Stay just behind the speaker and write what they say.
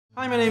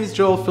Hi, my name is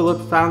Joel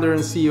Phillip, founder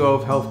and CEO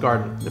of Health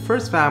Garden, the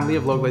first family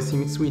of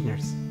low-glycemic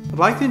sweeteners. I'd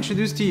like to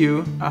introduce to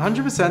you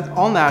 100%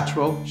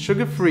 all-natural,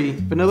 sugar-free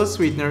vanilla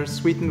sweetener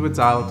sweetened with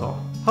xylitol.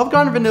 Health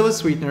Garden Vanilla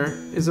Sweetener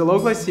is a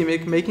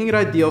low-glycemic, making it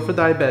ideal for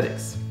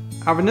diabetics.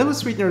 Our vanilla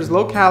sweetener is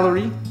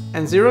low-calorie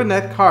and zero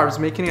net carbs,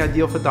 making it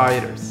ideal for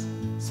dieters.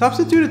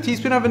 Substitute a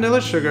teaspoon of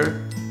vanilla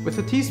sugar with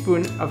a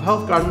teaspoon of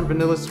Health Garden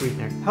Vanilla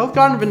Sweetener. Health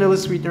Garden Vanilla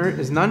Sweetener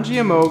is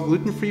non-GMO,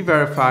 gluten-free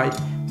verified,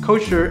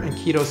 kosher, and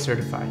keto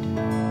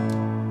certified.